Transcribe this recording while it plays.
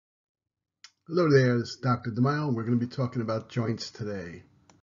Hello there, it's Dr. DeMaio, and we're going to be talking about joints today.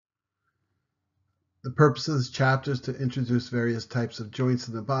 The purpose of this chapter is to introduce various types of joints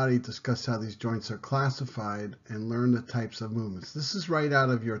in the body, discuss how these joints are classified, and learn the types of movements. This is right out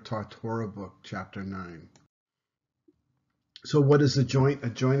of your Tortora book, chapter 9. So what is a joint? A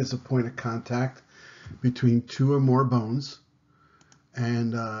joint is a point of contact between two or more bones,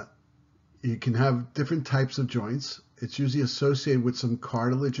 and you can have different types of joints. It's usually associated with some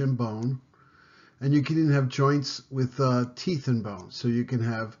cartilage and bone. And you can even have joints with teeth and bones. So you can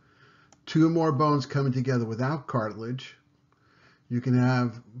have two or more bones coming together without cartilage. You can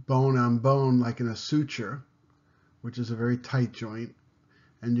have bone on bone like in a suture, which is a very tight joint.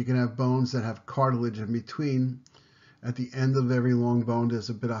 And you can have bones that have cartilage in between. At the end of every long bone,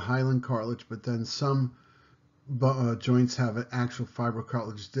 there's a bit of hyaline cartilage, but then some joints have an actual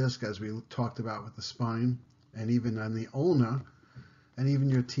fibrocartilage disc, as we talked about with the spine, and even on the ulna. And even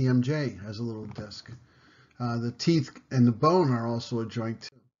your TMJ has a little disc. The teeth and the bone are also a joint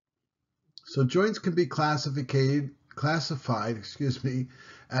too. So joints can be classified,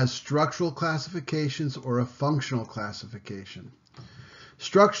 as structural classifications or a functional classification.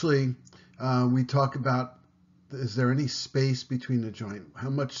 Structurally, we talk about, is there any space between the joint? How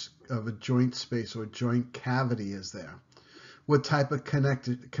much of a joint space or joint cavity is there? What type of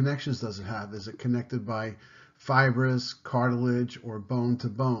connections does it have? Is it connected by fibrous, cartilage, or bone to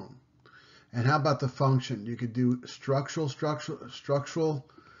bone? And how about the function? You could do structural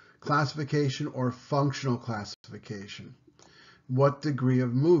classification or functional classification. What degree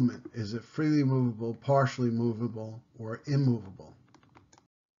of movement? Is it freely movable, partially movable, or immovable?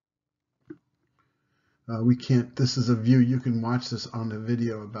 This is a view. You can watch this on the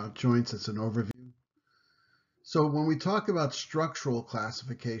video about joints. It's an overview. So when we talk about structural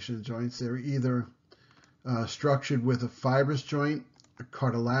classification of joints, they're either structured with a fibrous joint, a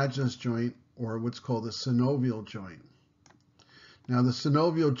cartilaginous joint, or what's called a synovial joint. Now, the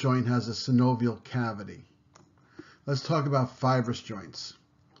synovial joint has a synovial cavity. Let's talk about fibrous joints.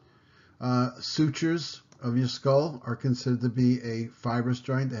 Sutures of your skull are considered to be a fibrous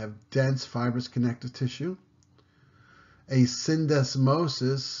joint. They have dense fibrous connective tissue. A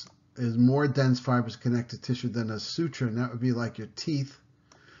syndesmosis is more dense fibrous connective tissue than a suture, and that would be like your teeth,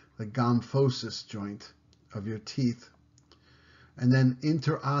 the gomphosis joint of your teeth. And then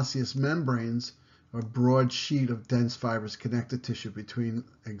interosseous membranes, a broad sheet of dense fibrous connective tissue between.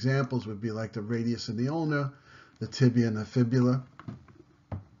 Examples would be like the radius and the ulna, the tibia and the fibula.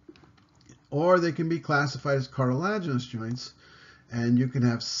 Or they can be classified as cartilaginous joints, and you can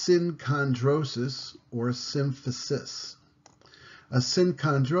have synchondrosis or symphysis. A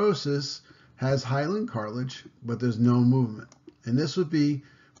synchondrosis has hyaline cartilage, but there's no movement. And this would be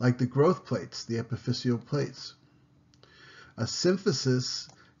like the growth plates, the epiphyseal plates. A symphysis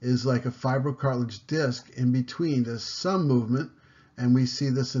is like a fibrocartilage disc in between. There's some movement, and we see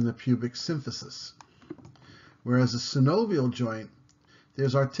this in the pubic symphysis. Whereas a synovial joint,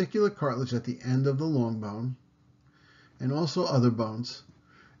 there's articular cartilage at the end of the long bone, and also other bones,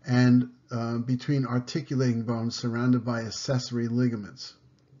 and between articulating bones surrounded by accessory ligaments.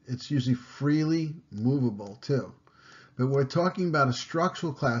 It's usually freely movable too. But we're talking about a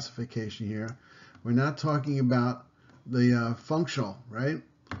structural classification here. We're not talking about the functional, right?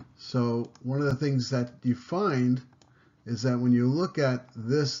 So one of the things that you find is that when you look at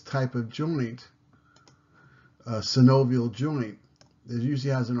this type of joint, a synovial joint, it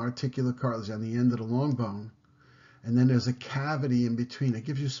usually has an articular cartilage on the end of the long bone, and then there's a cavity in between. It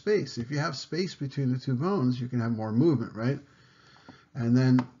gives you space. If you have space between the two bones, you can have more movement, right? And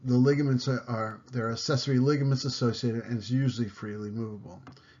then the ligaments there are accessory ligaments associated, and it's usually freely movable.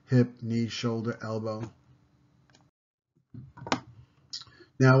 Hip, knee, shoulder, elbow.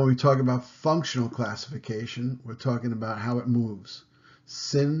 Now, when we talk about functional classification, we're talking about how it moves.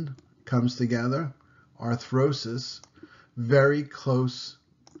 Syn comes together, arthrosis, very close,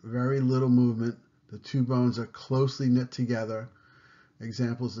 very little movement. The two bones are closely knit together.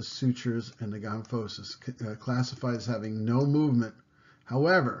 Examples, the sutures and the gomphosis, classified as having no movement.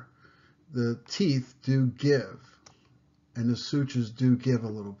 However, the teeth do give, and the sutures do give a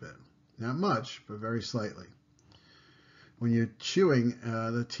little bit. Not much, but very slightly. When you're chewing,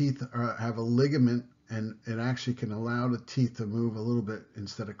 the teeth have a ligament, and it actually can allow the teeth to move a little bit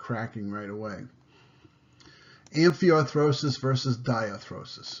instead of cracking right away. Amphiarthrosis versus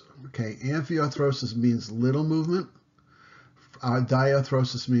diarthrosis. Okay, amphiarthrosis means little movement.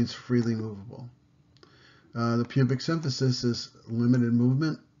 Diarthrosis means freely movable. The pubic symphysis is limited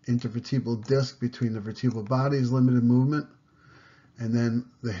movement. Intervertebral disc between the vertebral body is limited movement. And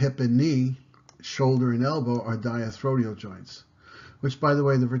then the hip and knee, shoulder and elbow are diarthrodial joints. which, by the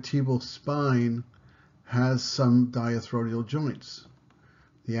way, the vertebral spine has some diarthrodial joints.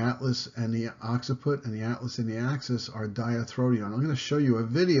 The atlas and the occiput and the atlas and the axis are diarthrodial. I'm going to show you a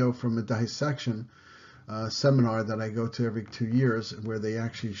video from a dissection seminar that I go to every 2 years where they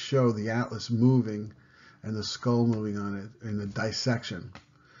actually show the atlas moving and the skull moving on it in the dissection.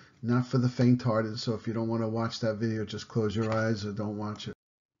 Not for the faint-hearted, so if you don't want to watch that video, just close your eyes or don't watch it.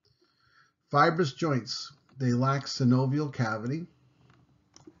 Fibrous joints, they lack synovial cavity.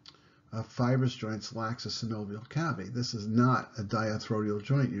 Fibrous joints lacks a synovial cavity. This is not a diarthrodial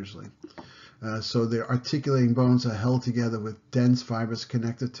joint usually. So the articulating bones are held together with dense fibrous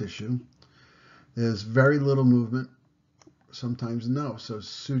connective tissue. There's very little movement, sometimes no. So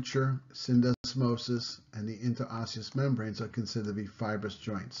suture, syndesmosis, and the interosseous membranes are considered to be fibrous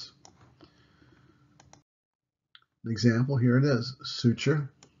joints. An example, here it is, suture,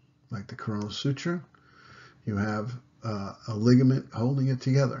 like the coronal suture. You have a ligament holding it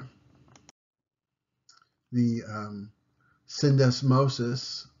together. The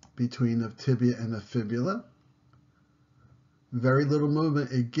syndesmosis between the tibia and the fibula. Very little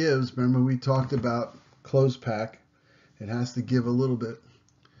movement it gives. Remember we talked about closed pack. It has to give a little bit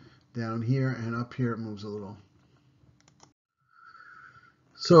down here, and up here it moves a little.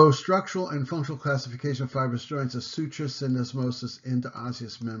 So structural and functional classification of fibrous joints: a suture, syndesmosis,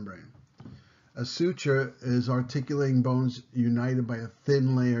 interosseous membrane. A suture is articulating bones united by a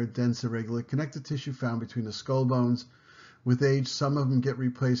thin layer, dense, irregular connective tissue found between the skull bones. With age, some of them get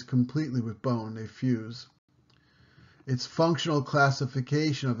replaced completely with bone. They fuse. Its functional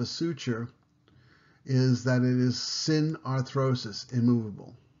classification of a suture is that it is synarthrosis,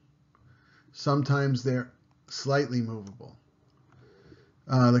 immovable. Sometimes they're slightly movable.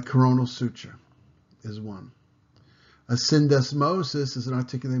 The coronal suture is one. A syndesmosis is an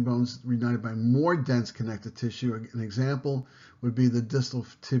articulating bones united by more dense connective tissue. An example would be the distal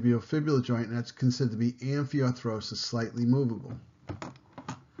tibiofibular joint, and that's considered to be amphiarthrosis, slightly movable.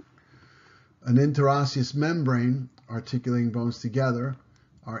 An interosseous membrane, articulating bones together,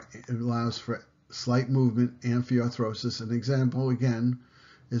 it allows for slight movement, amphiarthrosis. An example, again,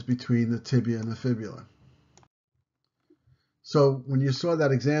 is between the tibia and the fibula. So when you saw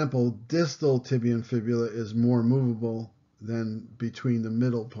that example, distal tibia and fibula is more movable than between the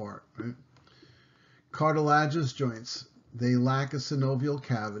middle part. Right? Cartilaginous joints, they lack a synovial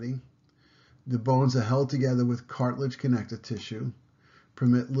cavity. The bones are held together with cartilage connective tissue,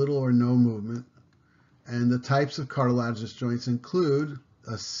 permit little or no movement. And the types of cartilaginous joints include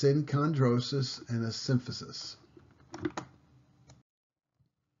a synchondrosis and a symphysis.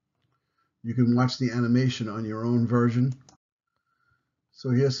 You can watch the animation on your own version. So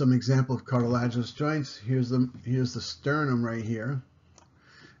here's some example of cartilaginous joints. Here's the sternum right here.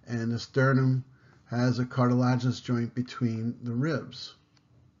 And the sternum has a cartilaginous joint between the ribs.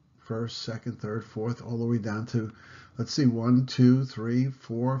 First, second, third, fourth, all the way down to, let's see, 1, 2, 3,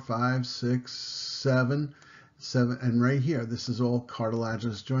 4, 5, 6, 7, and right here, this is all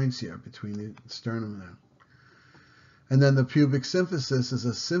cartilaginous joints here between the sternum there. And then the pubic symphysis is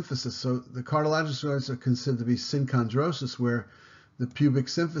a symphysis. So the cartilaginous joints are considered to be synchondrosis, where the pubic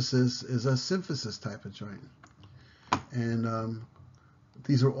symphysis is a symphysis type of joint. And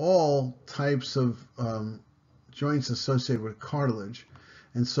these are all types of joints associated with cartilage.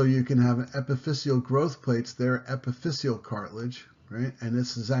 And so you can have an epiphyseal growth plates. They're epiphyseal cartilage, right? And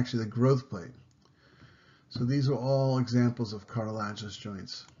this is actually the growth plate. So these are all examples of cartilaginous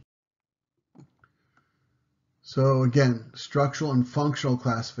joints. So again, structural and functional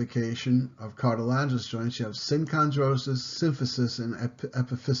classification of cartilaginous joints. You have synchondrosis, symphysis, and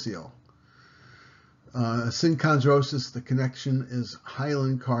epiphyseal. Synchondrosis, the connection is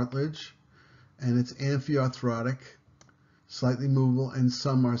hyaline cartilage, and it's amphiarthrotic, slightly movable, and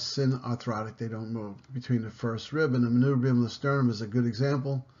some are synarthrotic. They don't move. Between the first rib and the manubrium of the sternum is a good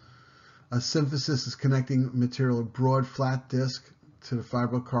example. A symphysis is connecting material, a broad flat disc, to the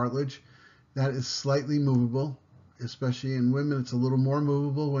fibrocartilage. That is slightly movable, especially in women. It's a little more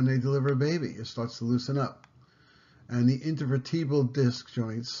movable when they deliver a baby. It starts to loosen up. And the intervertebral disc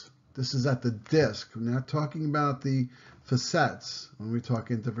joints, this is at the disc. We're not talking about the facets when we talk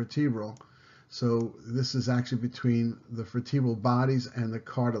intervertebral. So this is actually between the vertebral bodies and the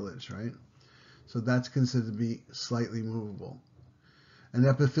cartilage, right? So that's considered to be slightly movable. An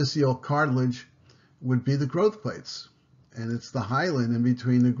epiphyseal cartilage would be the growth plates, and it's the hyaline in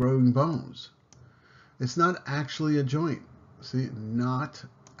between the growing bones. It's not actually a joint. See, not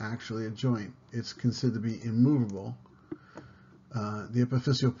actually a joint. It's considered to be immovable. The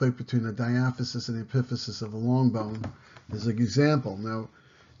epiphyseal plate between the diaphysis and the epiphysis of the long bone is an example. Now,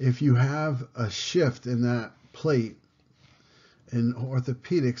 if you have a shift in that plate, In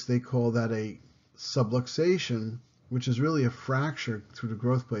orthopedics, they call that a subluxation, which is really a fracture through the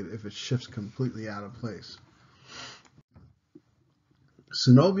growth plate if it shifts completely out of place.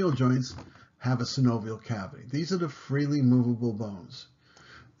 Synovial joints have a synovial cavity. These are the freely movable bones.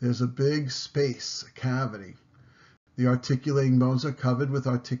 There's a big space, a cavity. The articulating bones are covered with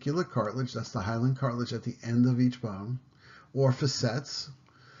articular cartilage, that's the hyaline cartilage at the end of each bone, or facets.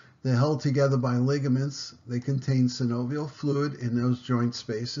 They're held together by ligaments. They contain synovial fluid in those joint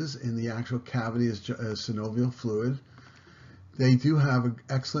spaces. In the actual cavity is synovial fluid. They do have an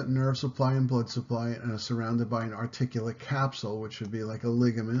excellent nerve supply and blood supply and are surrounded by an articular capsule, which would be like a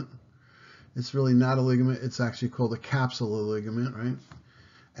ligament. It's really not a ligament. It's actually called a capsular ligament, right?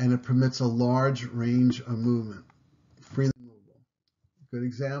 And it permits a large range of movement, freely movable. Good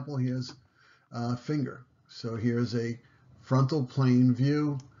example, here's a finger. So here's a frontal plane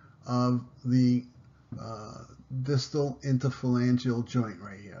view of the distal interphalangeal joint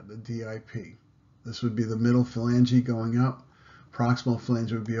right here, the DIP. This would be the middle phalange going up. Proximal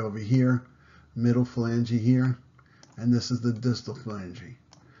phalange would be over here, middle phalange here, and this is the distal phalange.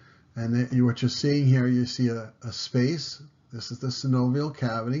 And what you're seeing here, you see a space. This is the synovial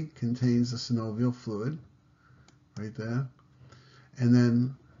cavity, contains the synovial fluid right there. And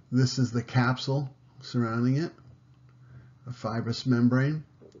then this is the capsule surrounding it, a fibrous membrane.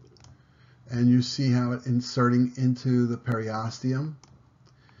 And you see how it's inserting into the periosteum.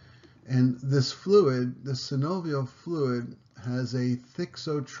 And this fluid, the synovial fluid, has a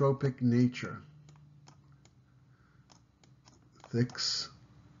thixotropic nature. Thixotropic.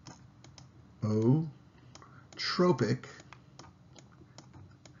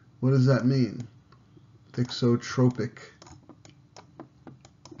 What does that mean? Thixotropic.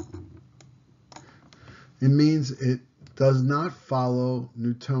 It means it does not follow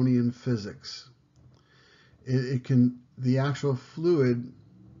Newtonian physics. The actual fluid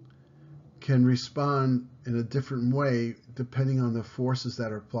can respond in a different way depending on the forces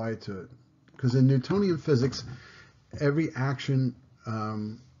that are applied to it. Because in Newtonian physics, every action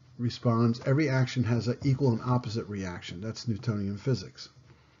responds, every action has an equal and opposite reaction. That's Newtonian physics.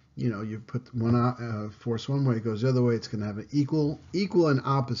 You know, you put one force one way, it goes the other way, it's going to have an equal and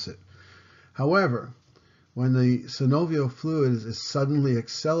opposite. However, when the synovial fluid is suddenly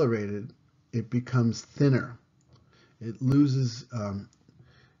accelerated, it becomes thinner. It loses,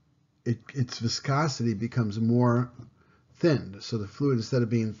 its viscosity becomes more thin. So the fluid, instead of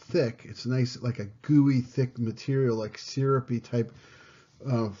being thick, it's nice, like a gooey, thick material, like syrupy type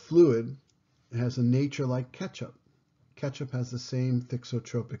fluid. It has a nature like ketchup. Ketchup has the same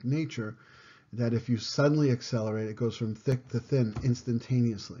thixotropic nature that if you suddenly accelerate, it goes from thick to thin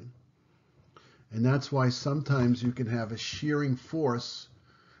instantaneously. And that's why sometimes you can have a shearing force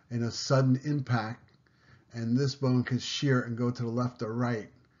and a sudden impact, and this bone could shear and go to the left or right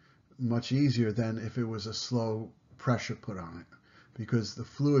much easier than if it was a slow pressure put on it, because the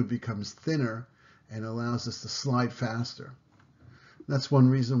fluid becomes thinner and allows us to slide faster. That's one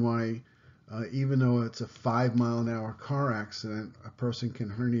reason why even though it's a 5-mile-an-hour car accident, a person can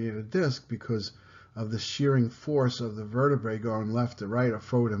herniate a disc because of the shearing force of the vertebrae going left to right or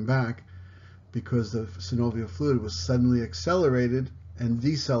forward and back, because the synovial fluid was suddenly accelerated and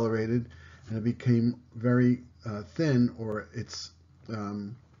decelerated, and it became very thin, or its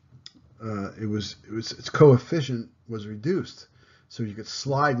coefficient was reduced, so you could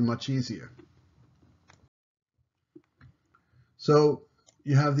slide much easier. So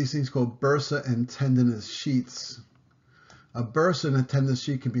you have these things called bursa and tendinous sheaths. A bursa and a tendinous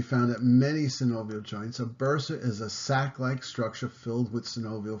sheath can be found at many synovial joints. A bursa is a sac-like structure filled with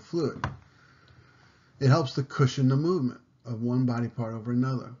synovial fluid. It helps to cushion the movement of one body part over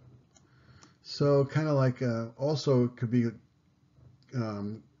another. So kind of like also it could be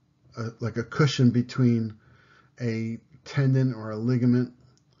like a cushion between a tendon or a ligament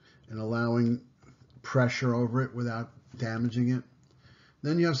and allowing pressure over it without damaging it.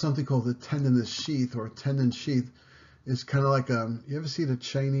 Then you have something called the tendinous sheath, or tendon sheath. It's kind of like you ever see the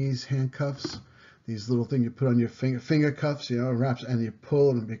Chinese handcuffs? These little things you put on your finger cuffs, you know, wraps, and you pull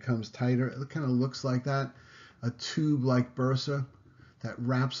and it becomes tighter. It kind of looks like that, a tube-like bursa that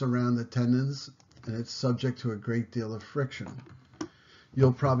wraps around the tendons, and it's subject to a great deal of friction.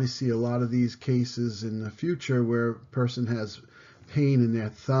 You'll probably see a lot of these cases in the future where a person has pain in their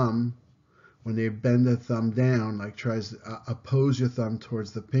thumb when they bend their thumb down, like tries to oppose your thumb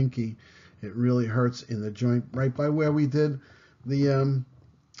towards the pinky. It really hurts in the joint right by where we did the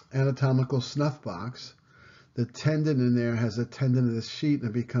anatomical snuff box. The tendon in there has a tendinous sheath and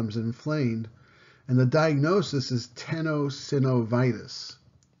it becomes inflamed. And the diagnosis is tenosynovitis,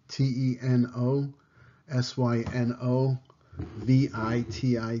 Tenosyno,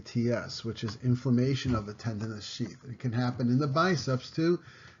 VITITS, which is inflammation of the tendinous sheath. It can happen in the biceps too.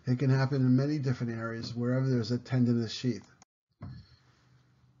 It can happen in many different areas wherever there's a tendinous sheath.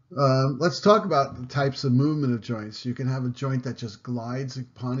 Let's talk about the types of movement of joints. You can have a joint that just glides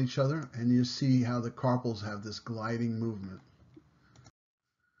upon each other, and you see how the carpals have this gliding movement.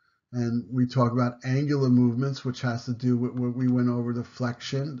 And we talk about angular movements, which has to do with what we went over, the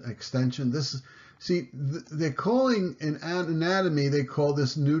flexion, extension. This is, see, they're calling in anatomy, they call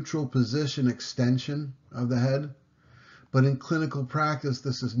this neutral position extension of the head. But in clinical practice,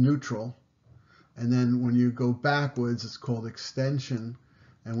 this is neutral. And then when you go backwards, it's called extension.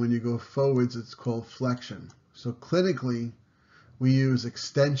 And when you go forwards, it's called flexion. So clinically, we use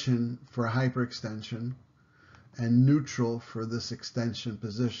extension for hyperextension and neutral for this extension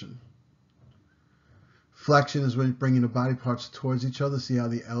position. Flexion is when you're bringing the body parts towards each other. See how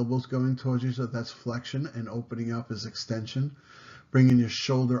the elbow's going towards each other? That's flexion, and opening up is extension. Bringing your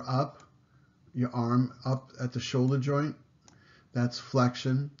shoulder up, your arm up at the shoulder joint, that's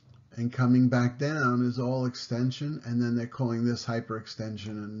flexion. And coming back down is all extension, and then they're calling this hyperextension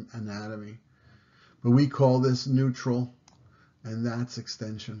in anatomy. But we call this neutral, and that's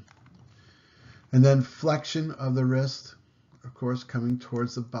extension. And then flexion of the wrist, of course, coming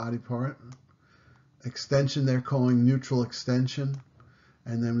towards the body part. Extension, they're calling neutral extension,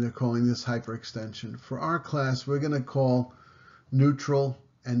 and then they're calling this hyperextension. For our class, we're going to call neutral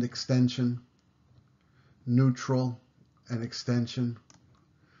and extension, neutral and extension,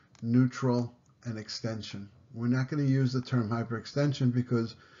 neutral and extension. We're not going to use the term hyperextension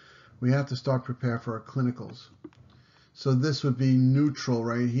because we have to start prepare for our clinicals. So this would be neutral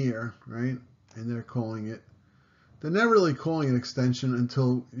right here, right? And they're calling it, they're not really calling it extension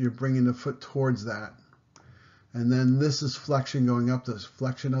until you're bringing the foot towards that. And then this is flexion going up, this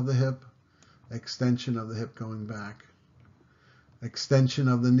flexion of the hip, extension of the hip going back, extension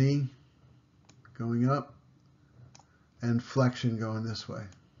of the knee going up, and flexion going this way.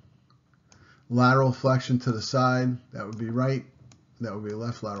 Lateral flexion to the side, that would be right, that would be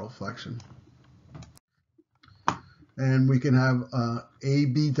left lateral flexion. And we can have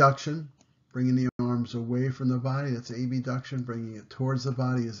abduction, bringing the arms away from the body, that's abduction. Bringing it towards the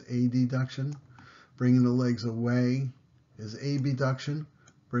body is adduction. Bringing the legs away is abduction.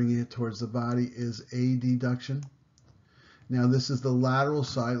 Bringing it towards the body is adduction. Now this is the lateral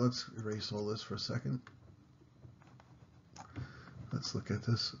side. Let's erase all this for a second. Let's look at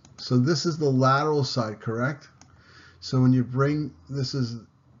this. So this is the lateral side, correct? So when you bring, this is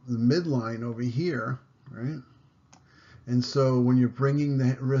the midline over here, right? And so when you're bringing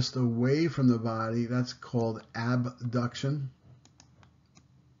the wrist away from the body, that's called abduction,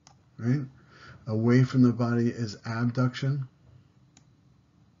 right? Away from the body is abduction.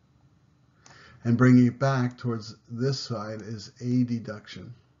 And bringing it back towards this side is adduction.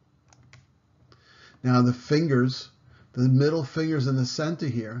 Now the fingers, the middle finger's in the center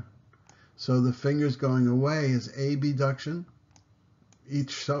here. So the fingers going away is abduction,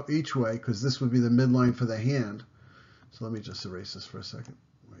 each way, because this would be the midline for the hand. So let me just erase this for a second.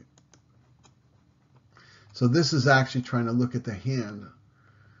 Wait. So this is actually trying to look at the hand.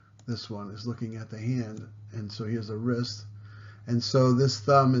 This one is looking at the hand. And so here's a wrist. And so this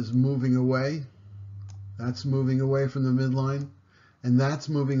thumb is moving away. That's moving away from the midline. And that's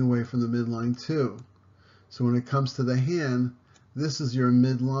moving away from the midline too. So when it comes to the hand, this is your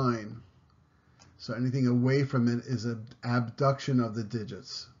midline. So anything away from it is an abduction of the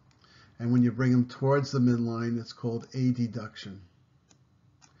digits. And when you bring them towards the midline, it's called adduction.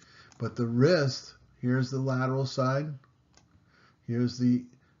 But the wrist, here's the lateral side. Here's the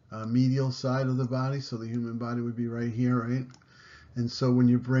medial side of the body. So the human body would be right here, right? And so when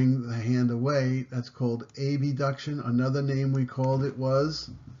you bring the hand away, that's called abduction. Another name we called it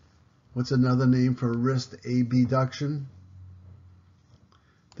was, what's another name for wrist abduction?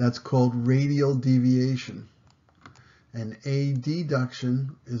 That's called radial deviation. And adduction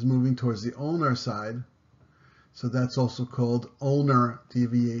is moving towards the ulnar side. So that's also called ulnar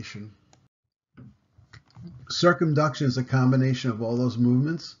deviation. Circumduction is a combination of all those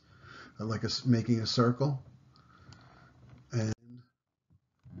movements, like making a circle. And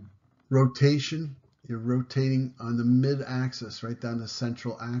rotation, you're rotating on the mid-axis, right down the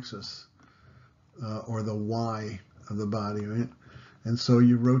central axis, or the Y of the body, right? And so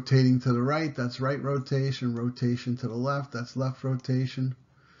you're rotating to the right, that's right rotation. Rotation to the left, that's left rotation.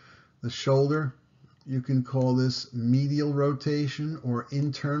 The shoulder, you can call this medial rotation or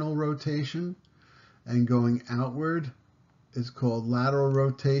internal rotation. And going outward is called lateral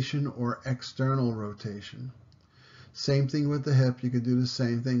rotation or external rotation. Same thing with the hip. You could do the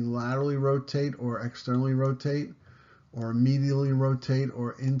same thing, laterally rotate or externally rotate, or medially rotate,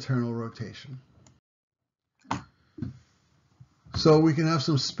 or internal rotation. So we can have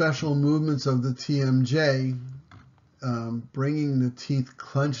some special movements of the TMJ, bringing the teeth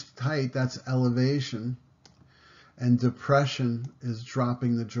clenched tight, that's elevation, and depression is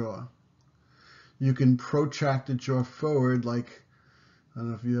dropping the jaw. You can protract the jaw forward, like, I don't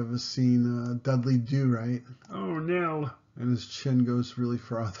know if you've ever seen Dudley Do Right. Oh no! And his chin goes really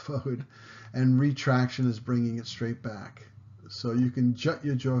far forward. And retraction is bringing it straight back. So you can jut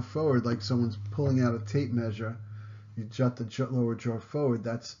your jaw forward like someone's pulling out a tape measure. You jut the lower jaw forward,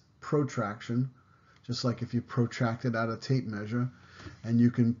 that's protraction, just like if you protracted out a tape measure. And you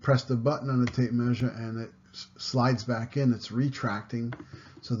can press the button on the tape measure and it slides back in, it's retracting.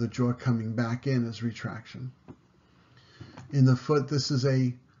 So the jaw coming back in is retraction. In the foot, this is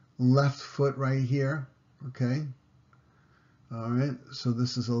a left foot right here, okay? All right, so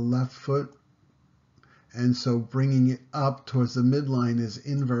this is a left foot. And so bringing it up towards the midline is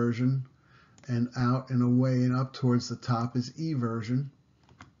inversion, and out and away and up towards the top is eversion.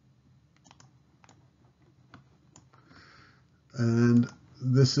 And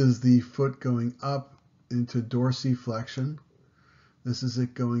this is the foot going up into dorsiflexion. This is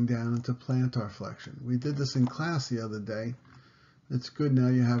it going down into plantar flexion. We did this in class the other day. It's good now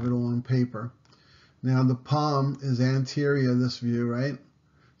you have it all on paper. Now the palm is anterior, this view, right?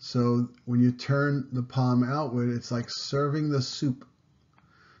 So when you turn the palm outward, it's like serving the soup.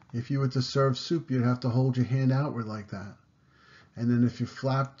 If you were to serve soup, you'd have to hold your hand outward like that. And then if you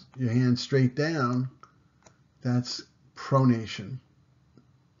flapped your hand straight down, that's pronation.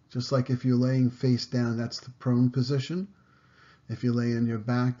 Just like if you're laying face down, that's the prone position. If you lay on your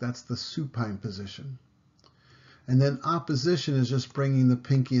back, that's the supine position. And then opposition is just bringing the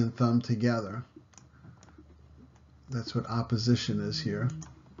pinky and thumb together. That's what opposition is here.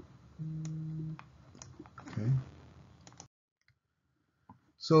 Okay.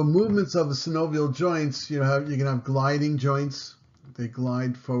 So movements of the synovial joints, you can have gliding joints. They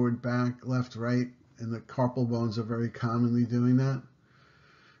glide forward, back, left, right, and the carpal bones are very commonly doing that.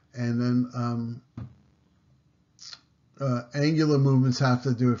 And then angular movements have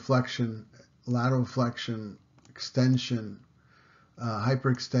to do with flexion, lateral flexion, extension,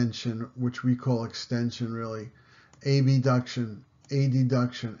 hyperextension, which we call extension really, abduction,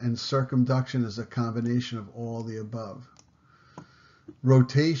 adduction, and circumduction is a combination of all the above.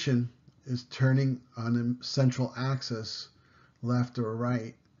 Rotation is turning on a central axis, left or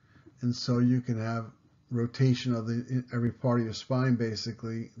right, and so you can have rotation of every part of your spine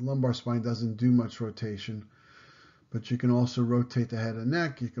basically. Lumbar spine doesn't do much rotation, but you can also rotate the head and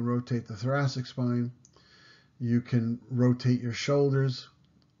neck, you can rotate the thoracic spine, you can rotate your shoulders,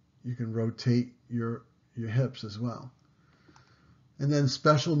 you can rotate your hips as well. And then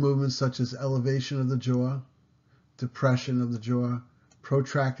special movements such as elevation of the jaw, depression of the jaw,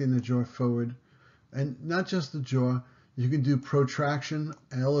 protracting the jaw forward, and not just the jaw, you can do protraction,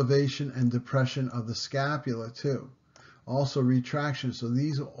 elevation, and depression of the scapula too. Also retraction. So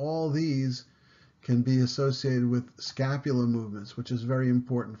all these can be associated with scapular movements, which is very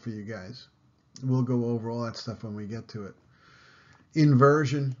important for you guys. We'll go over all that stuff when we get to it.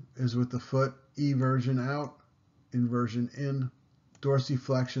 Inversion is with the foot, eversion out, inversion in,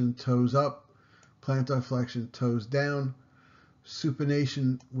 dorsiflexion, toes up, plantar flexion, toes down.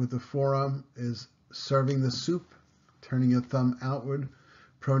 Supination with the forearm is serving the soup, turning your thumb outward.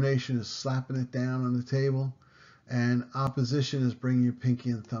 Pronation is slapping it down on the table. And opposition is bringing your pinky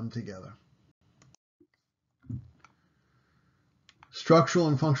and thumb together. Structural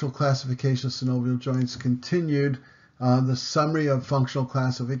and functional classification of synovial joints continued. The summary of functional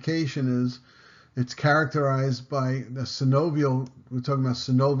classification is it's characterized by the synovial, we're talking about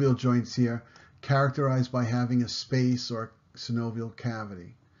synovial joints here, characterized by having a space or synovial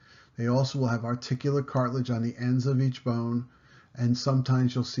cavity. They also will have articular cartilage on the ends of each bone, and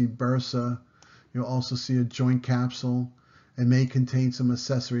sometimes you'll see bursa. You'll also see a joint capsule. It may contain some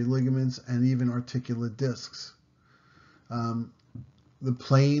accessory ligaments and even articular discs. The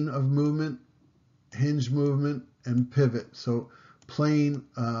plane of movement, hinge movement, and pivot. So plane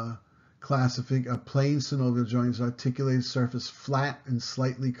plane synovial joint is articulated surface flat and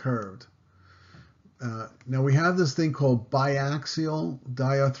slightly curved. Now we have this thing called biaxial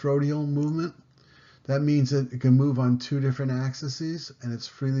diarthrodial movement. That means that it can move on two different axes and it's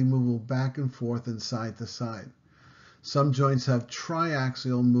freely movable back and forth and side to side. Some joints have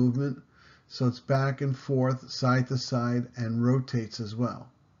triaxial movement, so it's back and forth, side to side, and rotates as well.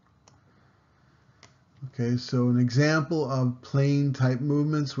 Okay, so an example of plane type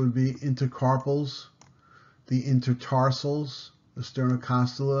movements would be intercarpals, the intertarsals, the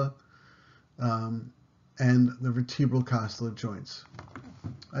sternocostala, and the vertebral costellate joints.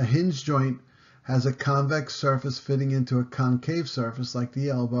 A hinge joint has a convex surface fitting into a concave surface like the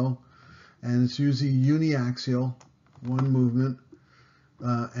elbow, and it's usually uniaxial, one movement,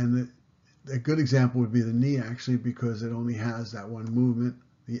 and a good example would be the knee, actually, because it only has that one movement,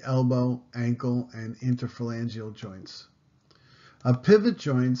 the elbow, ankle, and interphalangeal joints. A pivot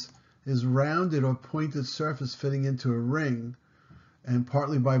joint is rounded or pointed surface fitting into a ring, and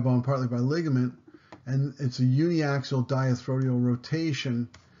partly by bone, partly by ligament, and it's a uniaxial diarthrodial rotation,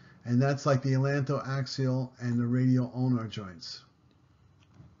 and that's like the atlantoaxial and the radial ulnar joints.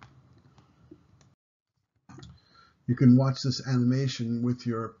 You can watch this animation with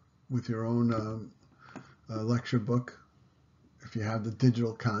your own lecture book if you have the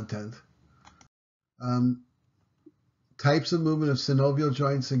digital content. Types of movement of synovial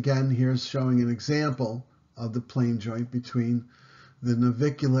joints, again, here's showing an example of the plane joint between the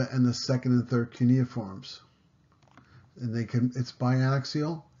navicular and the second and third cuneiforms. And it's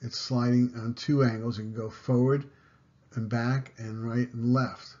biaxial, it's sliding on two angles. You can go forward and back and right and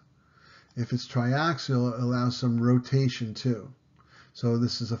left. If it's triaxial, it allows some rotation too. So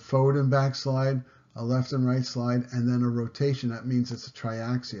this is a forward and back slide, a left and right slide, and then a rotation. That means it's a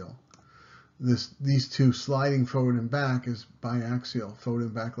triaxial. These two sliding forward and back is biaxial, forward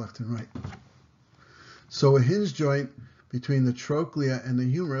and back, left and right. So a hinge joint between the trochlea and the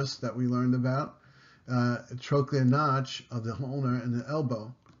humerus that we learned about, a trochlear notch of the ulnar and the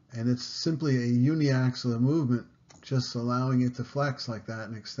elbow, and it's simply a uniaxial movement, just allowing it to flex like that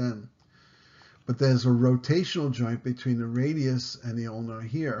and extend. But there's a rotational joint between the radius and the ulnar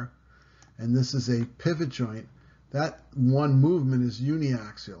here, and this is a pivot joint. That one movement is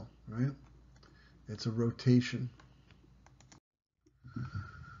uniaxial, right? It's a rotation.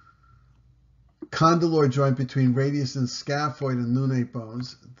 Condyloid joint between radius and scaphoid and lunate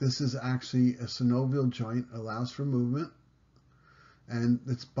bones. This is actually a synovial joint, allows for movement, and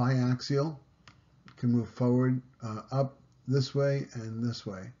it's biaxial. You can move forward, up this way and this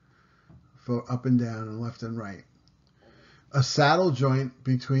way, up and down and left and right. A saddle joint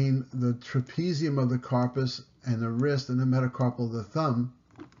between the trapezium of the carpus and the wrist and the metacarpal of the thumb.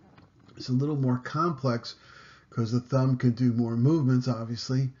 It's a little more complex because the thumb can do more movements,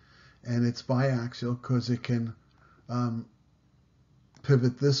 obviously, and it's biaxial because it can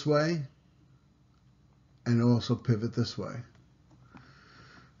pivot this way and also pivot this way.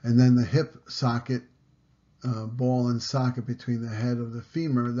 And then the hip socket, ball and socket between the head of the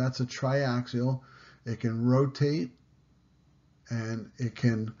femur, that's a triaxial. It can rotate, and it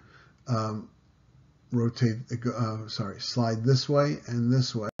can slide this way and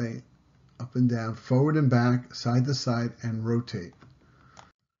this way, up and down, forward and back, side to side, and rotate.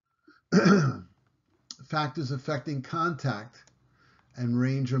 Factors affecting contact and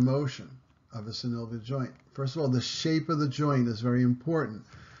range of motion of a synovial joint. First of all, the shape of the joint is very important.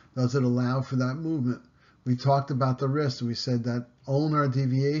 Does it allow for that movement? We talked about the wrist, and we said that ulnar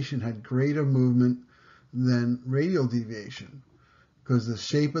deviation had greater movement than radial deviation because the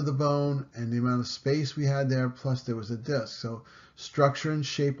shape of the bone and the amount of space we had there, plus there was a disc. So structure and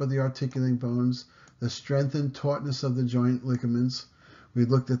shape of the articulating bones, the strength and tautness of the joint ligaments. We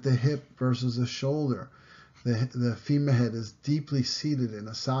looked at the hip versus the shoulder. The femur head is deeply seated in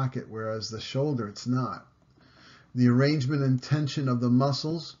a socket, whereas the shoulder, it's not. The arrangement and tension of the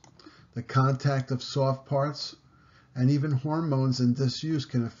muscles, the contact of soft parts, and even hormones and disuse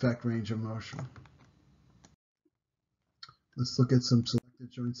can affect range of motion. Let's look at some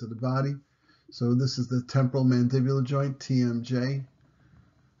selected joints of the body. So this is the temporal mandibular joint, TMJ,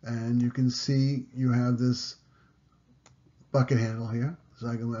 and you can see you have this bucket handle here,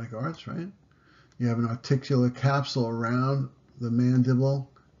 zygomatic arch, right? You have an articular capsule around the mandible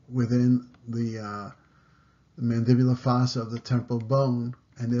within the mandibular fossa of the temporal bone,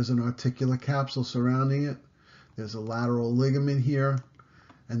 and there's an articular capsule surrounding it. There's a lateral ligament here,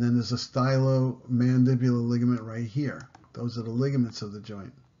 and then there's a stylomandibular ligament right here. Those are the ligaments of the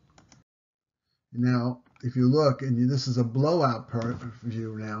joint. Now, if you look, and this is a blowout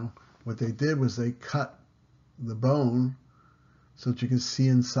view now, what they did was they cut the bone so that you can see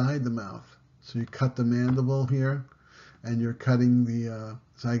inside the mouth. So you cut the mandible here, and you're cutting the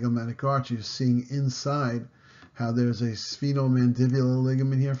zygomatic arch. You're seeing inside how there's a sphenomandibular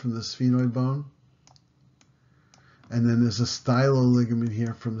ligament here from the sphenoid bone, and then there's a stylo ligament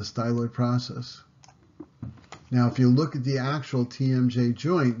here from the styloid process. Now, if you look at the actual TMJ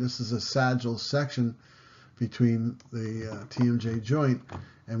joint, this is a sagittal section between the TMJ joint,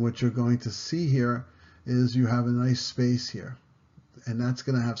 and what you're going to see here is you have a nice space here, and that's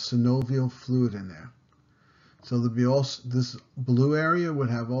going to have synovial fluid in there. So there'll be all this blue area would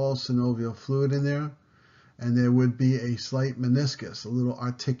have all synovial fluid in there, and there would be a slight meniscus, a little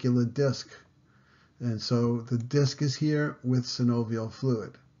articulate disc. And so the disc is here with synovial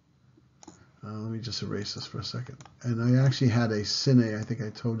fluid. Let me just erase this for a second. And I actually had a cine, I think I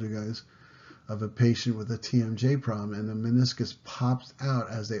told you guys, of a patient with a TMJ problem, and the meniscus pops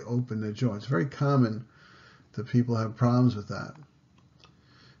out as they open the jaw. It's very common that people have problems with that.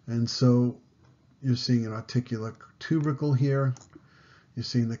 And so you're seeing an articular tubercle here. You're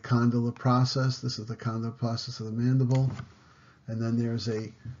seeing the condylar process. This is the condylar process of the mandible. And then there's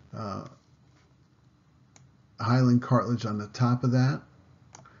a hyaline cartilage on the top of that.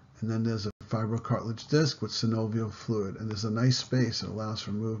 And then there's a fibrocartilage disc with synovial fluid. And there's a nice space that allows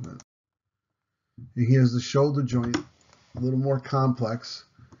for movement. And here's the shoulder joint, a little more complex.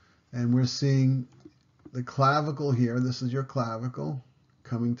 And we're seeing the clavicle here. This is your clavicle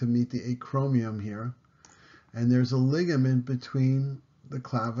coming to meet the acromion here. And there's a ligament between the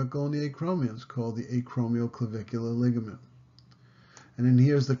clavicle and the acromion. It's called the acromioclavicular ligament. And then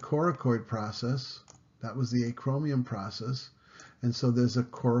here's the coracoid process. That was the acromion process. And so there's a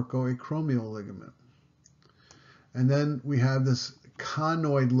coracoacromial ligament. And then we have this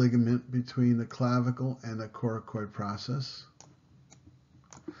conoid ligament between the clavicle and the coracoid process.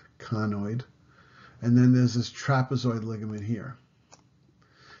 Conoid. And then there's this trapezoid ligament here.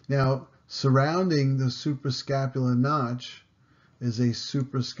 Now, surrounding the suprascapular notch is a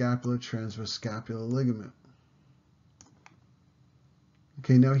suprascapular transverse-scapular ligament.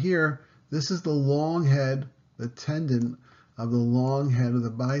 Okay, now here, this is the long head, the tendon of the long head of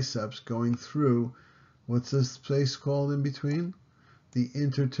the biceps going through, what's this place called in between? The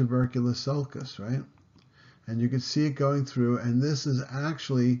intertubercular sulcus, right? And you can see it going through, and this is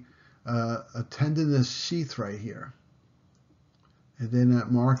actually a tendinous sheath right here. And they're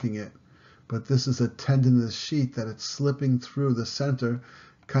not marking it, but this is a tendinous sheath that it's slipping through the center,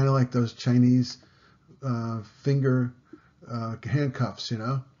 kind of like those Chinese finger handcuffs, you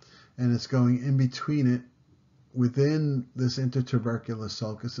know? And it's going in between it within this intertubercular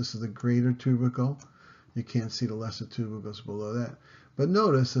sulcus. This is the greater tubercle. You can't see the lesser tubercles below that. But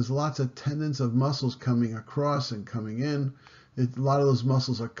notice there's lots of tendons of muscles coming across and coming in. A lot of those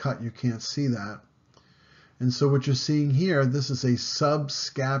muscles are cut. You can't see that. And so what you're seeing here, this is a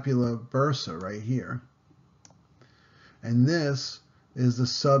subscapular bursa right here. And this is the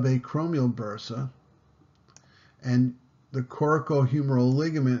subacromial bursa. And the coracohumeral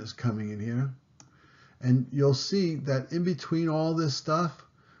ligament is coming in here. And you'll see that in between all this stuff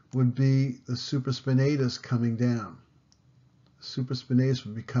would be the supraspinatus coming down. The supraspinatus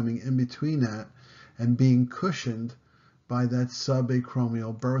would be coming in between that and being cushioned by that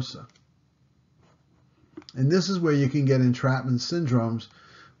subacromial bursa. And this is where you can get entrapment syndromes,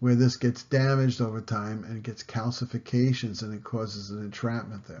 where this gets damaged over time and it gets calcifications and it causes an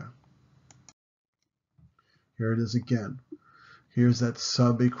entrapment there. Here it is again. Here's that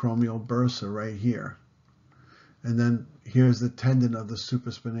subacromial bursa right here. And then here's the tendon of the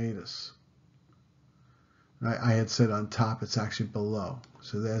supraspinatus. I had said on top, it's actually below.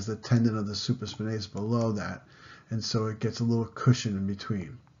 So there's the tendon of the supraspinatus below that. And so it gets a little cushion in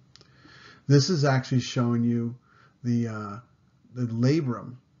between. This is actually showing you the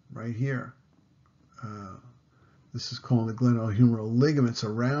labrum right here. This is called the glenohumeral ligaments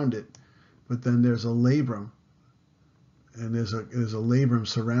around it. But then there's a labrum. And there's a labrum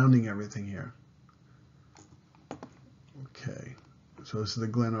surrounding everything here. Okay, so this is the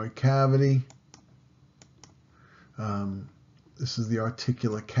glenoid cavity. This is the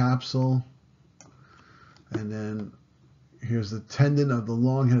articular capsule. And then here's the tendon of the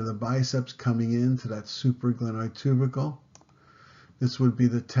long head of the biceps coming into that supraglenoid tubercle. This would be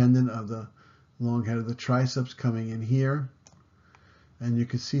the tendon of the long head of the triceps coming in here. And you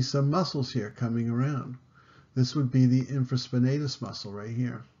can see some muscles here coming around. This would be the infraspinatus muscle right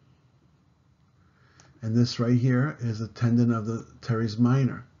here. And this right here is the tendon of the teres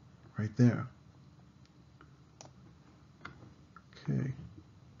minor, right there. Okay.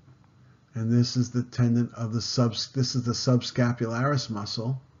 And this is the tendon of the this is the subscapularis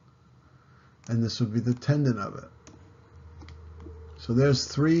muscle. And this would be the tendon of it. So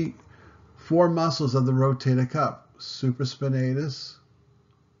there's four muscles of the rotator cuff. Supraspinatus,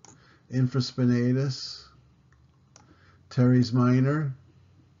 infraspinatus, teres minor,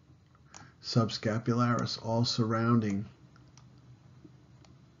 subscapularis, all surrounding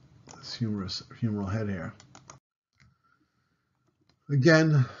this humeral head here.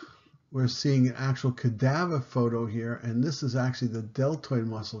 Again, we're seeing an actual cadaver photo here, and this is actually the deltoid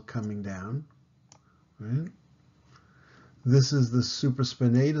muscle coming down, right? This is the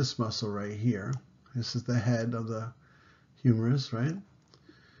supraspinatus muscle right here. This is the head of the humerus, right?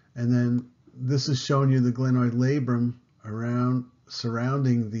 And then this is showing you the glenoid labrum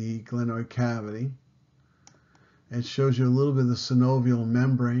surrounding the glenoid cavity. It shows you a little bit of the synovial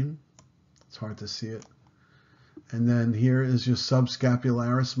membrane. It's hard to see it. And then here is your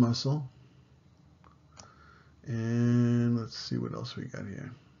subscapularis muscle. And let's see what else we got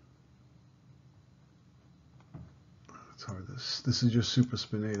here. It's hard. This is your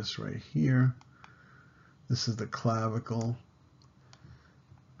supraspinatus right here. This is the clavicle.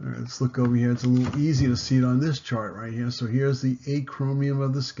 All right, let's look over here. It's a little easy to see it on this chart right here. So here's the acromion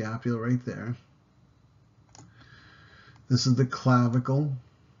of the scapula right there. This is the clavicle.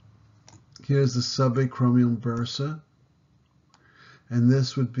 Here's the subacromial bursa. And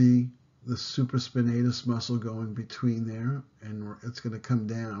this would be the supraspinatus muscle going between there. And it's going to come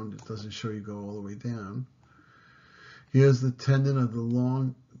down. It doesn't show you go all the way down. Here's the tendon of the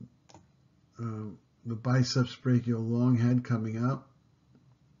long, the biceps brachio long head coming up.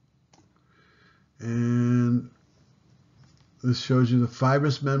 And this shows you the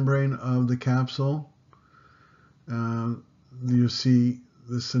fibrous membrane of the capsule. You see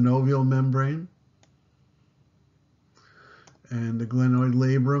the synovial membrane and the glenoid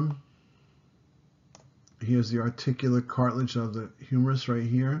labrum. Here's the articular cartilage of the humerus right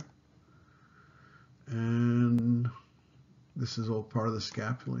here. And this is all part of the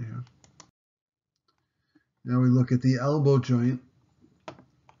scapula here. Now we look at the elbow joint.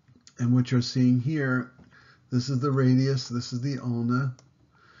 And what you're seeing here, this is the radius, this is the ulna,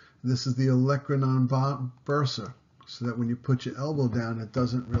 this is the olecranon bursa. So that when you put your elbow down, it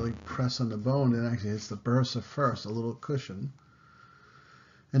doesn't really press on the bone. It actually hits the bursa first, a little cushion.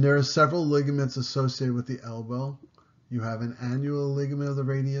 And there are several ligaments associated with the elbow. You have an annular ligament of the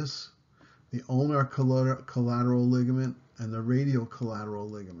radius, the ulnar collateral ligament, and the radial collateral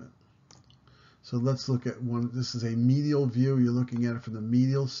ligament. So let's look at one. This is a medial view. You're looking at it from the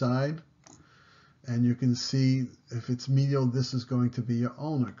medial side. And you can see if it's medial, this is going to be your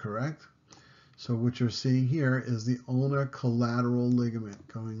ulna, correct? So what you're seeing here is the ulnar collateral ligament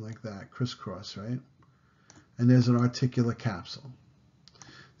going like that, crisscross, right? And there's an articular capsule.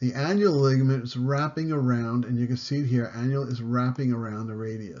 The annular ligament is wrapping around, and you can see it here, annular is wrapping around the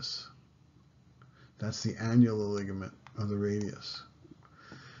radius. That's the annular ligament of the radius.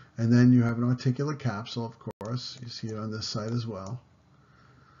 And then you have an articular capsule, of course. You see it on this side as well.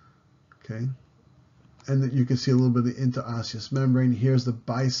 Okay. And you can see a little bit of the interosseous membrane. Here's the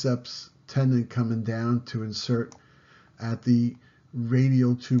biceps tendon coming down to insert at the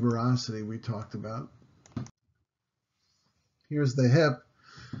radial tuberosity we talked about. Here's the hip,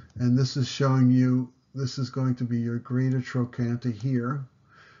 and this is showing you, this is going to be your greater trochanter here,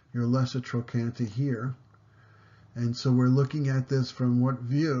 your lesser trochanter here. And so we're looking at this from what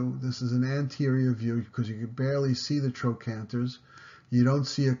view? This is an anterior view because you can barely see the trochanters. You don't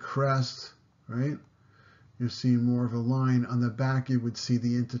see a crest, right? You're seeing more of a line. On the back, you would see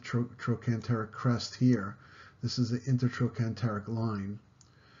the intertrochanteric crest here. This is the intertrochanteric line.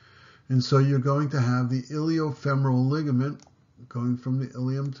 And so you're going to have the iliofemoral ligament going from the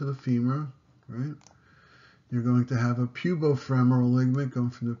ilium to the femur, right? You're going to have a pubofemoral ligament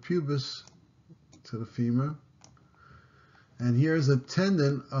going from the pubis to the femur. And here's a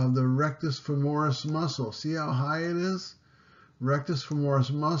tendon of the rectus femoris muscle. See how high it is? Rectus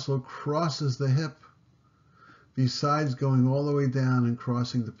femoris muscle crosses the hip, besides going all the way down and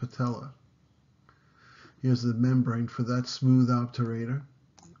crossing the patella. Here's the membrane for that smooth obturator.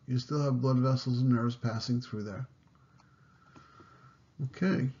 You still have blood vessels and nerves passing through there.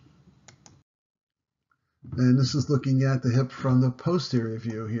 Okay. And this is looking at the hip from the posterior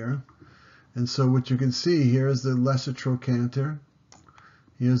view here. And so what you can see here is the lesser trochanter.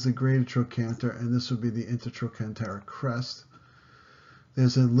 Here's the greater trochanter, and this would be the intertrochanteric crest.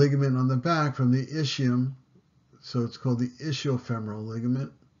 There's a ligament on the back from the ischium, so it's called the ischiofemoral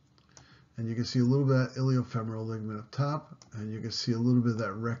ligament. And you can see a little bit of that iliofemoral ligament up top, and you can see a little bit of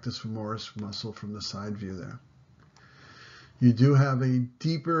that rectus femoris muscle from the side view there. You do have a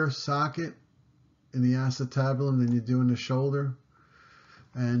deeper socket in the acetabulum than you do in the shoulder.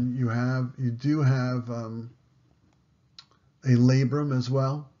 And you do have a labrum as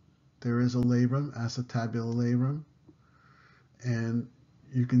well. There is a labrum, acetabular labrum. And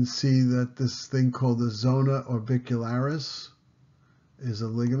you can see that this thing called the zona orbicularis is a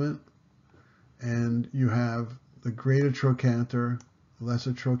ligament. And you have the greater trochanter,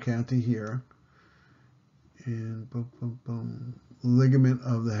 lesser trochanter here. And ligament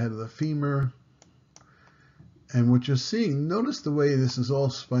of the head of the femur. And what you're seeing, notice the way this is all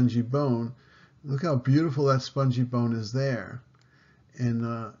spongy bone. Look how beautiful that spongy bone is there.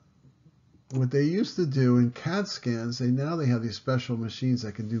 And what they used to do in CAT scans, now they have these special machines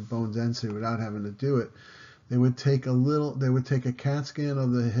that can do bone density without having to do it. They would take a CAT scan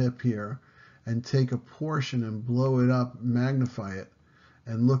of the hip here and take a portion and blow it up, magnify it,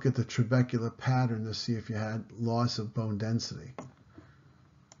 and look at the trabecular pattern to see if you had loss of bone density.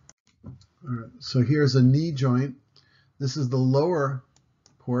 All right, so here's a knee joint. This is the lower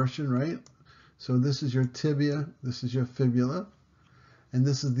portion, right? So this is your tibia, this is your fibula, and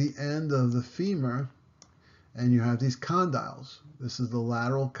this is the end of the femur, and you have these condyles. This is the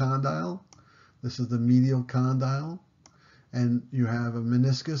lateral condyle, this is the medial condyle, and you have a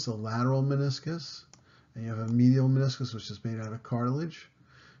meniscus, a lateral meniscus, and you have a medial meniscus, which is made out of cartilage.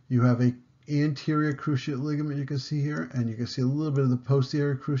 You have a anterior cruciate ligament you can see here, and you can see a little bit of the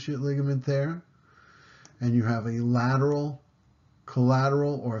posterior cruciate ligament there. And you have a lateral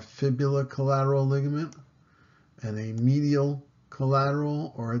collateral or fibula collateral ligament, and a medial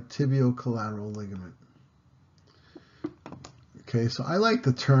collateral or a tibial collateral ligament. Okay, so I like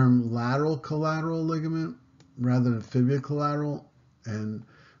the term lateral collateral ligament rather than fibula collateral, and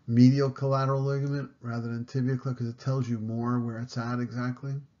medial collateral ligament rather than tibial collateral, because it tells you more where it's at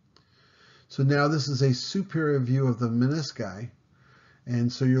exactly. So now this is a superior view of the menisci,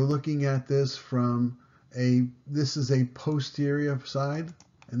 and so you're looking at this from this is a posterior side,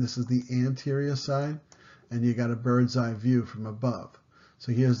 and this is the anterior side, and you got a bird's eye view from above.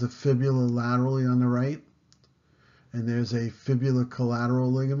 So here's the fibula laterally on the right, and there's a fibula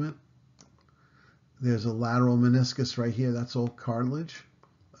collateral ligament. There's a lateral meniscus right here, that's all cartilage.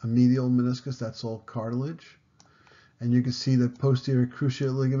 A medial meniscus, that's all cartilage. And you can see the posterior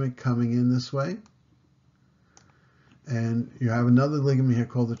cruciate ligament coming in this way. And you have another ligament here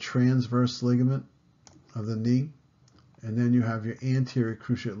called the transverse ligament of the knee. And then you have your anterior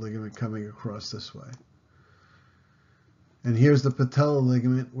cruciate ligament coming across this way. And here's the patellar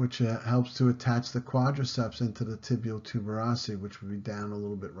ligament, which helps to attach the quadriceps into the tibial tuberosity, which would be down a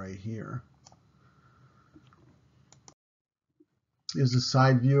little bit right here. Here's a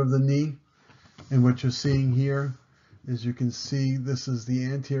side view of the knee. And what you're seeing here is you can see this is the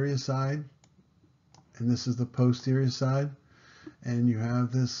anterior side, and this is the posterior side. And you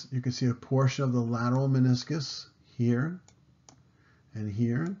have this, you can see a portion of the lateral meniscus here and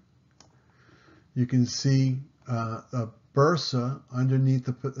here. You can see a bursa underneath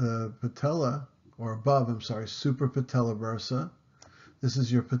the patella, or above, I'm sorry, suprapatellar bursa. This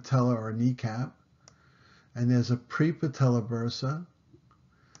is your patella or kneecap. And there's a prepatellar bursa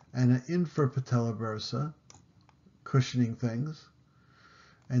and an infrapatellar bursa, cushioning things.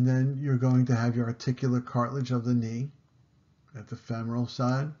 And then you're going to have your articular cartilage of the knee at the femoral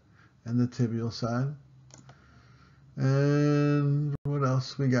side and the tibial side. And what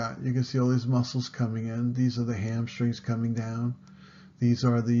else we got? You can see all these muscles coming in. These are the hamstrings coming down. These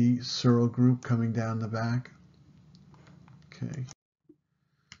are the sural group coming down the back. Okay.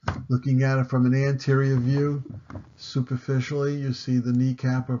 Looking at it from an anterior view, superficially, you see the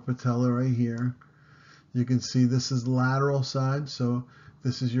kneecap or patella right here. You can see this is lateral side, so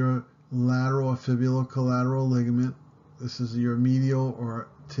this is your lateral or fibulocollateral ligament. This is your medial or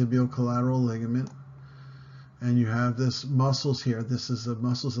tibial collateral ligament. And you have this muscles here. This is the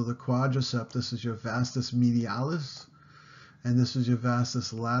muscles of the quadricep. This is your vastus medialis. And this is your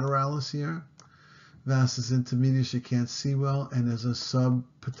vastus lateralis here. Vastus intermedius you can't see well. And there's a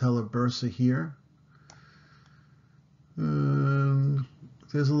subpatellar bursa here.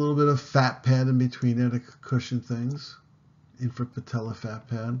 There's a little bit of fat pad in between there to cushion things. Infrapatellar fat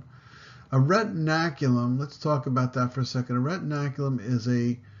pad. A retinaculum, let's talk about that for a second. A retinaculum is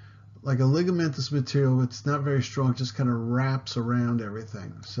like a ligamentous material. It's not very strong, it just kind of wraps around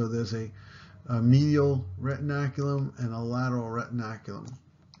everything. So there's a medial retinaculum and a lateral retinaculum.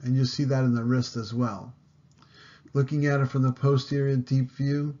 And you see that in the wrist as well. Looking at it from the posterior deep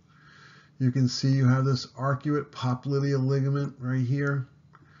view, you can see you have this arcuate popliteal ligament right here.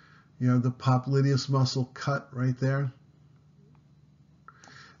 You have the popliteus muscle cut right there.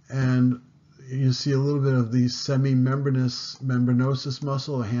 And you see a little bit of the semimembranosus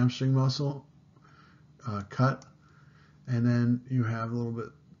muscle, a hamstring muscle, cut. And then you have a little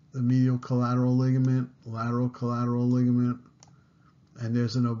bit the medial collateral ligament, lateral collateral ligament, and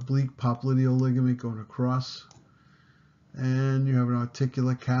there's an oblique popliteal ligament going across. And you have an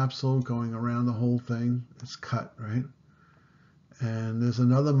articular capsule going around the whole thing. It's cut, right? And there's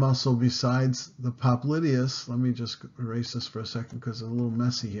another muscle besides the popliteus. Let me just erase this for a second because it's a little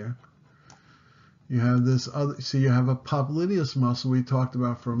messy here. You have this other, so you have a popliteus muscle we talked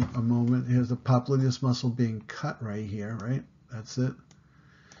about for a moment. Here's the popliteus muscle being cut right here, right? That's it.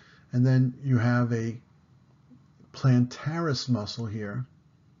 And then you have a plantaris muscle here.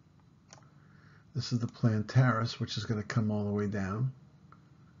 This is the plantaris, which is going to come all the way down.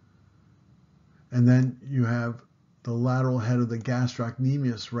 And then you have the lateral head of the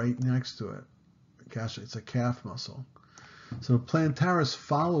gastrocnemius right next to it. It's a calf muscle. So the plantaris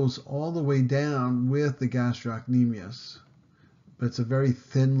follows all the way down with the gastrocnemius, but it's a very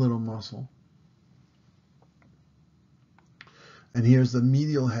thin little muscle. And here's the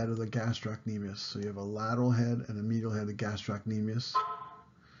medial head of the gastrocnemius. So you have a lateral head and a medial head of the gastrocnemius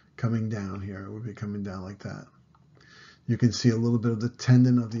coming down here. It would be coming down like that. You can see a little bit of the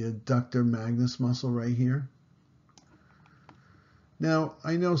tendon of the adductor magnus muscle right here. Now,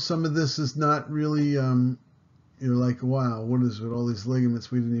 I know some of this is not really, you're like, wow, what is with all these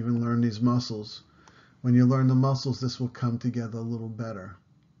ligaments? We didn't even learn these muscles. When you learn the muscles, this will come together a little better.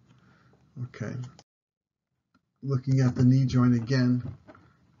 Okay. Looking at the knee joint again,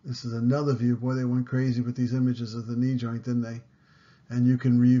 this is another view. Boy, they went crazy with these images of the knee joint, didn't they? And you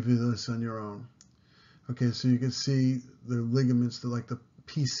can review this on your own. Okay, so you can see the ligaments, like the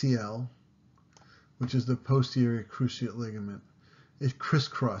PCL, which is the posterior cruciate ligament. It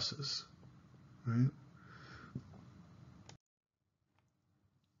crisscrosses, right?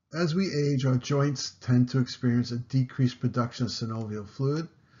 As we age, our joints tend to experience a decreased production of synovial fluid,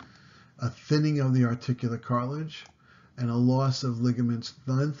 a thinning of the articular cartilage, and a loss of ligaments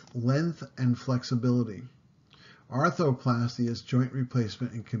length and flexibility. Arthroplasty is joint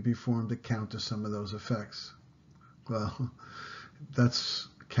replacement and can be performed to counter some of those effects. Well, that's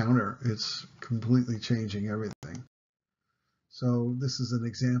counter. It's completely changing everything. So this is an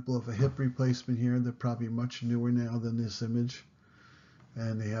example of a hip replacement here. They're probably much newer now than this image.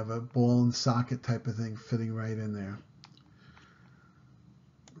 And they have a ball and socket type of thing fitting right in there.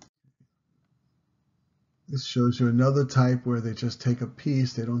 This shows you another type where they just take a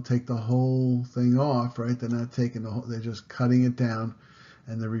piece. They don't take the whole thing off, right? They're not taking the whole, they're just cutting it down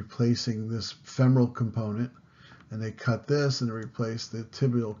and they're replacing this femoral component. And they cut this and they replace the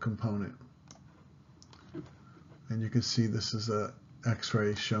tibial component. And you can see this is a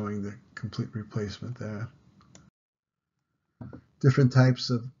X-ray showing the complete replacement there. Different types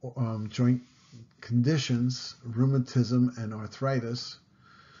of joint conditions, rheumatism and arthritis.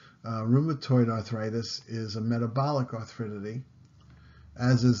 Rheumatoid arthritis is a metabolic arthritis,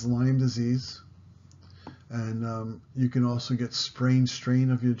 as is Lyme disease. And you can also get sprain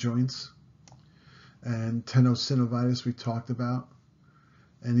strain of your joints. And tenosynovitis we talked about.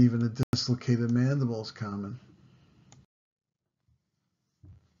 And even a dislocated mandible is common.